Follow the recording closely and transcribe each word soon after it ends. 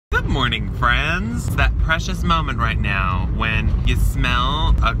morning, friends. That precious moment right now when you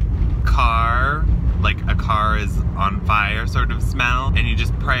smell a car, like a car is on fire sort of smell, and you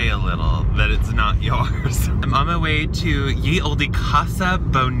just pray a little that it's not yours. I'm on my way to ye olde Casa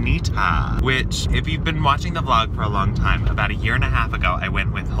Bonita, which, if you've been watching the vlog for a long time, about 1.5 years ago I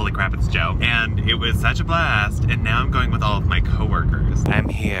went with Holy Crap It's Joe, and it was such a blast, and now I'm going with all of my coworkers. I'm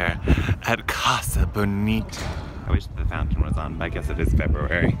here at Casa Bonita. I wish the fountain was on, but I guess it is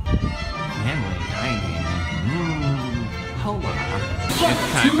February. Family dining. Hola. It's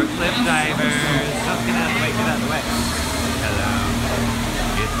time for cliff divers. Oh, get out of the way, get out of the way. Hello.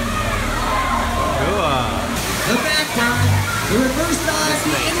 It's me. Cool. The back dive, the reverse dive,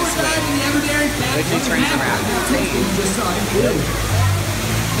 the inward dive, and the ever-daring back dive. It turns around. Just saw it do.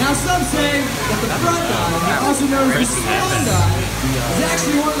 Now some say that the front dive, also known as the swan dive, is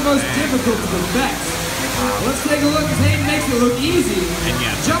actually one of the most difficult to perfect. Let's take a look as Hayden makes it look easy.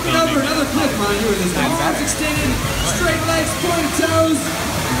 Jumping over another cliff, mind you, with his arms extended, straight legs, pointed toes,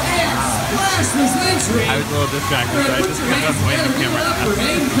 and splash this entry. I was a little distracted, so I just kept on pointing the camera up.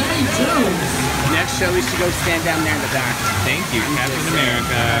 Next show, we should go stand down there in the back. Thank you, Captain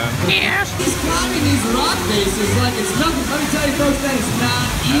America. Yeah. He's climbing these rock faces like it's nothing. Let me tell you folks, that is not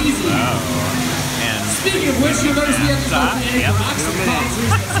easy. Speaking of which, you'll notice we have these rocks and concerts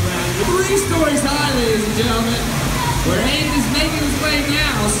that surround 3 stories high, ladies and gentlemen, where Hayden is making his way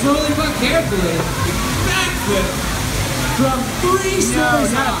now, slowly but carefully, backflip from 3 stories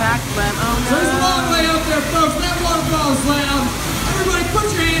high. Backflip. Oh no. So there's a long way up there, folks. That waterfall is loud. Everybody put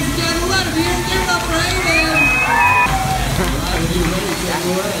your hands together. Let him hear it. Give it up for Hayden. Alright, you ready to take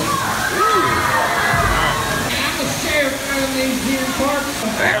away. I'm the sheriff of these here parks.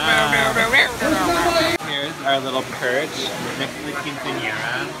 Here's our little perch next to the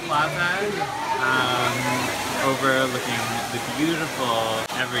Quinceañera Plaza, overlooking the beautiful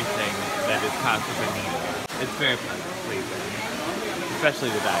everything that is Casa Bonita. It's very pleasing. Especially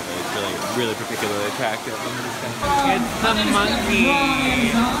the diver. It's really particularly attractive. It's the monkey!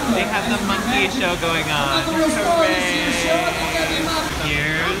 They have the monkey show going on. Hooray!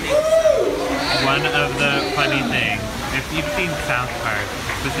 Here's one of the funny things. If you've seen South Park,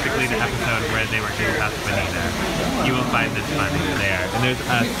 specifically the episode where they were in Casa Bonita, you will find this funny there. And there's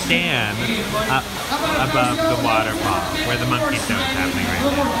a stand up above the waterfall where the monkey show is happening right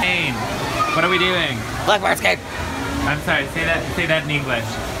now. Jane, what are we doing? Black Bart's Cave. I'm sorry, say that in English.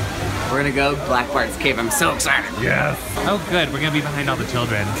 We're gonna go Black Bart's Cave. I'm so excited. Yes. Oh good, we're gonna be behind all the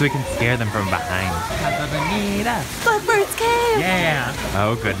children so we can scare them from behind. Casa Bonita. Black Bart's Cave. Yeah.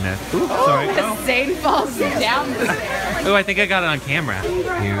 Oh goodness. Ooh, sorry. Zane falls down the stairs. Oh, I think I got it on camera.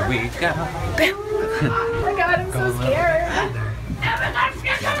 Here we go. Oh my god, I'm so scared.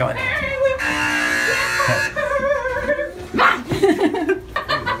 Yeah, go ahead.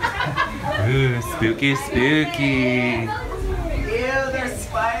 Ooh, spooky, spooky. Ew, there's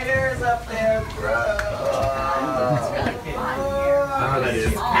spiders up there, bro. Oh, that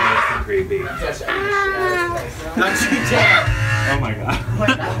is nice and creepy. Not too dead. Oh my god.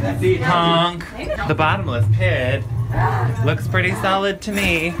 Honk. The bottomless pit looks pretty solid to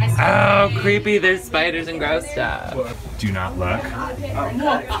me. Oh, creepy. There's spiders and gross stuff. Do not look.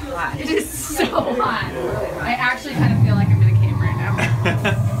 It is so hot. I actually kind of feel like I'm in a cave right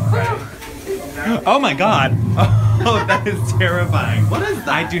now. Oh my god. Oh, that is terrifying. What is that?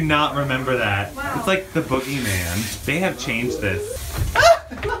 I do not remember that. It's like the boogeyman. They have changed this.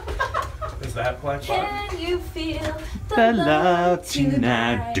 Is that Black Bart? Can you feel The love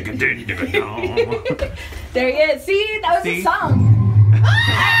tonight. There he is. See, that was a song.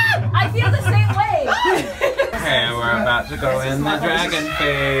 I feel the same way. Okay, we're about to go in the dragon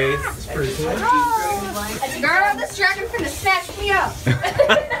face. Girl, this dragon finna snatch me up.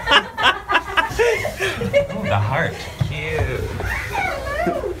 Oh, the heart. Cute.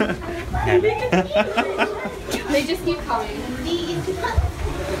 They just keep coming.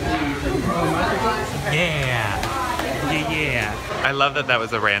 Yeah. Yeah. I love that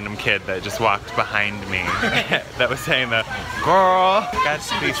was a random kid that just walked behind me that was saying the girl got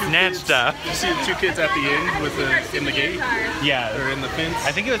to be snatched up. You see the 2 kids at the end with in the gate? Yeah. Or in the fence?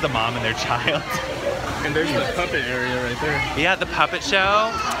 I think it was a mom and their child. And there's the puppet area right there. Yeah, the puppet show.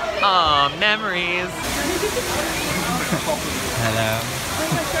 Aw, memories. Hello.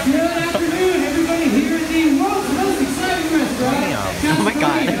 Good afternoon, everybody here at the world's most exciting restaurant. Oh my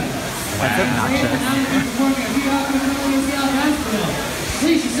god. That's obnoxious.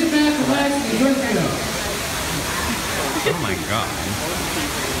 Please, sit back, relax, and enjoy the show. Oh my god.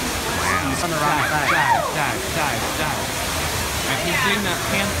 Wow. On the right side. Dive. I keep doing that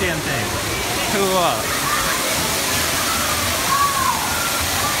handstand thing. Cool.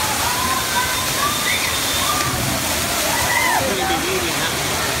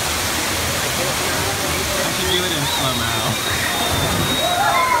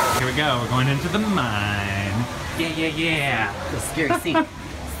 go. We're going into the mine. Yeah. The scary scene.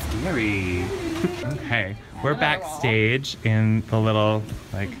 Scary. Okay, we're backstage in the little,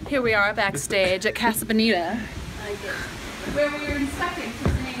 like... Here we are backstage at Casa Bonita, where we were inspecting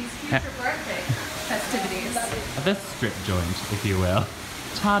Tiffany's future birthday festivities. The strip joint, if you will.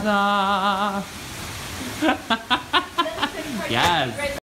 Ta-da! Yes!